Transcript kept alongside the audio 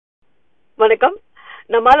வணக்கம்.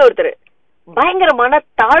 நம்மால ஒருத்தர் பயங்கரமான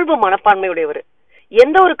தாழ்வு மனப்பான்மையுடையவர்.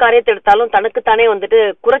 எந்த ஒரு காரியத்தை எடுத்தாலும் தனக்குத்தானே வந்துட்டு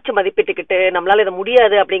குறைச்சு மதிப்பிட்டுக்கிட்டு நம்மளால இதை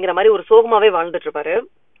முடியாது அப்படிங்கிற மாதிரி ஒரு சோகமாவே வாழ்ந்துட்டு இருப்பாரு.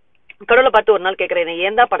 கடவுளை பார்த்து ஒரு நாள் கேட்கிறேன்,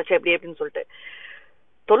 ஏன் தான் படைச்ச எப்படி அப்படின்னு சொல்லிட்டு.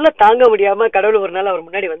 தொல்லை தாங்க முடியாம கடவுள் ஒரு நாள் அவர்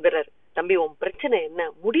முன்னாடி வந்துடுறாரு. தம்பி, உன் பிரச்சனை என்ன?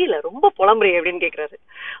 முடியல, ரொம்ப புலம்புறிய அப்படின்னு கேட்கிறாரு.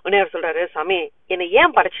 உடனே அவர் சொல்றாரு, சாமி என்னை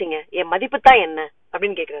ஏன் படைச்சிங்க, என் மதிப்பு தான் என்ன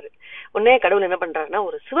அப்படின்னு கேட்கிறாரு. உடனே கடவுள் என்ன பண்றாருன்னா,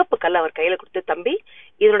 ஒரு சிவப்பு கல் அவர் கையில கொடுத்து, தம்பி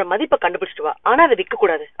இதனோட மதிப்பை கண்டுபிடிச்சிட்டு வா, ஆனா அதை விற்க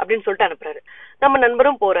கூடாது அப்படின்னு சொல்லிட்டு அனுப்புறாரு. நம்ம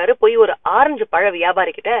நண்பரும் போறாரு. போய் ஒரு ஆரஞ்சு பழ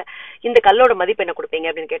வியாபாரி கிட்ட இந்த கல்லோட மதிப்பு என்ன கொடுப்பீங்க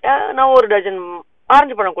அப்படின்னு கேட்டா, நான் ஒரு டஜன்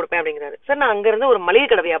ஆரஞ்சு பழம் கொடுப்பேன் அப்படிங்கிறாரு. சார், நான் அங்க இருந்து ஒரு மளிகை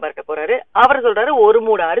கடை வியாபாரிட்ட போறாரு. அவர் சொல்றாரு ஒரு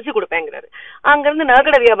மூட அரிசி கொடுப்பேங்கிறாரு. அங்க இருந்து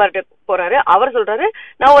நகைக்கடை வியாபாரிட்ட போறாரு. அவர் சொல்றாரு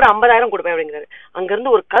நான் ஒரு 50,000 கொடுப்பேன் அப்படிங்கிறாரு. அங்க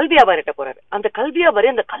இருந்து ஒரு கல் வியாபாரிட்ட போறாரு. அந்த கல் வியாபாரி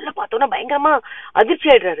அந்த கல்லை பார்த்தோன்னா பயங்கரமா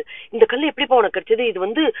அதிர்ச்சி ஆயிடுறாரு. இந்த கல் எப்படிப்பா உனக்கு கிடைச்சது? இது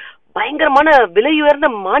வந்து பயங்கரமான விலை உயர்ந்த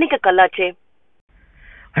மாணிக்க கல்லாச்சே.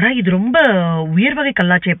 ஆனா இது ரொம்ப உயர் வகை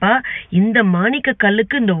கல்லாச்சேப்பா. இந்த மாணிக்க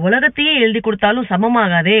கல்லுக்கு இந்த உலகத்தையே எழுதி கொடுத்தாலும்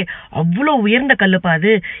சமமாகாதே, அவ்வளவு உயர்ந்த கல்லுப்பா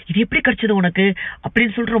அது. இது எப்படி கிடைச்சது உனக்கு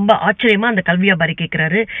அப்படின்னு சொல்லிட்டு ரொம்ப ஆச்சரியமா அந்த கல் வியாபாரி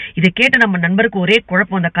கேட்கிறாரு. இதை கேட்ட நம்ம நண்பருக்கு ஒரே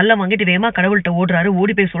குழப்பம். அந்த கல்லை வாங்கிட்டு வேகமா கடவுள்கிட்ட ஓடுறாரு.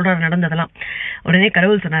 ஓடி போய் சொல்றாரு நடந்ததெல்லாம். உடனே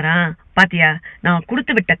கடவுள் சொன்னாரா, பாத்தியா, நான்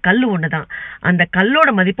கொடுத்து விட்ட கல்லு ஒண்ணுதான். அந்த கல்லோட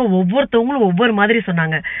மதிப்பை ஒவ்வொருத்தவங்களும் ஒவ்வொரு மாதிரி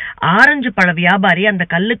சொன்னாங்க. ஆரஞ்சு பழ வியாபாரி அந்த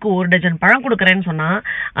கல்லுக்கு ஒரு டஜன் பழம் கொடுக்கறேன்னு சொன்னான்.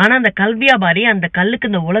 ஆனா அந்த கல் வியாபாரி அந்த கல்லுக்கு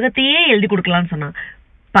இந்த உலகத்தையே எழுதி கொடுக்கலான்னு சொன்னான்.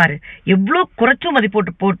 பாரு, எவ்வளவு குறைச்சும் மதிப்பு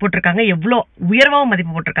போட்டிருக்காங்க, எவ்வளவு உயர்வாவும்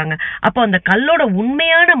மதிப்பு போட்டிருக்காங்க. அப்போ அந்த கல்லோட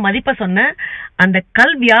உண்மையான மதிப்பை சொன்ன அந்த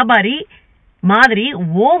கல் வியாபாரி மாதிரி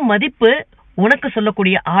ஓ மதிப்பு உனக்கு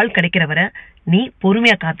சொல்லக்கூடிய ஆள் கிடைக்கிற வரை நீ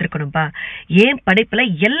பொறுமையா காத்திருக்கணும்பா. ஏன் படைப்புல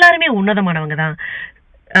எல்லாருமே உன்னதமானவங்க தான்,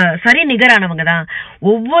 சரி நிகரானவங்க தான்.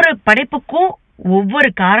 ஒவ்வொரு படைப்புக்கும் ஒவ்வொரு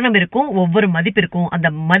காரணம் இருக்கும், ஒவ்வொரு மதிப்பு இருக்கும். அந்த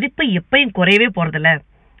மதிப்பு எப்பயும் குறையவே போறதில்ல.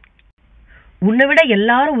 உன்னை விட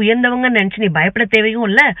எல்லாரும் உயர்ந்தவங்கன்னு நினைச்சு நீ பயப்பட தேவையும்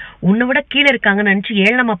இல்ல, உன்னை விட கீழே இருக்காங்கன்னு நினைச்சு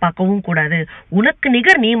ஏளனமா பார்க்கவும் கூடாது. உனக்கு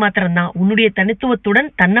நிகர் நீ மாத்திரம்தான். உன்னுடைய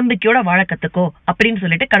தனித்துவத்துடன் தன்னம்பிக்கையோட வாழ கத்துக்கோ அப்படின்னு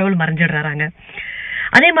சொல்லிட்டு கடவுள் மறைஞ்சிடுறாங்க.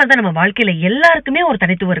 அதே மாதிரிதான் நம்ம வாழ்க்கையில எல்லாருக்குமே ஒரு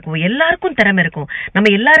தனித்துவம் இருக்கும், எல்லாருக்கும் திறமை இருக்கும், நம்ம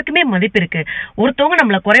எல்லாருக்குமே மதிப்பு இருக்கு. ஒருத்தவங்க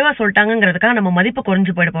நம்மள குறைவா சொல்லிட்டாங்கிறதுக்காக நம்ம மதிப்பு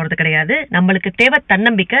குறைஞ்சு போயிட போறது கிடையாது. நம்மளுக்கு தேவை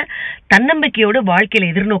தன்னம்பிக்கை. தன்னம்பிக்கையோடு வாழ்க்கையில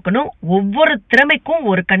எதிர்நோக்கணும். ஒவ்வொரு திறமைக்கும்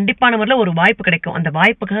ஒரு கண்டிப்பான முறையில் ஒரு வாய்ப்பு கிடைக்கும். அந்த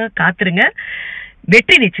வாய்ப்புக்காக காத்துருங்க.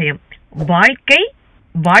 வெற்றி நிச்சயம். வாழ்க்கை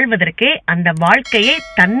வாழ்வதற்கே அந்த வாழ்க்கையை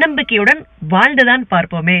தன்னம்பிக்கையுடன் வாழ்ந்துதான்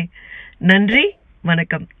பார்ப்போமே. நன்றி,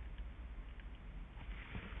 வணக்கம்.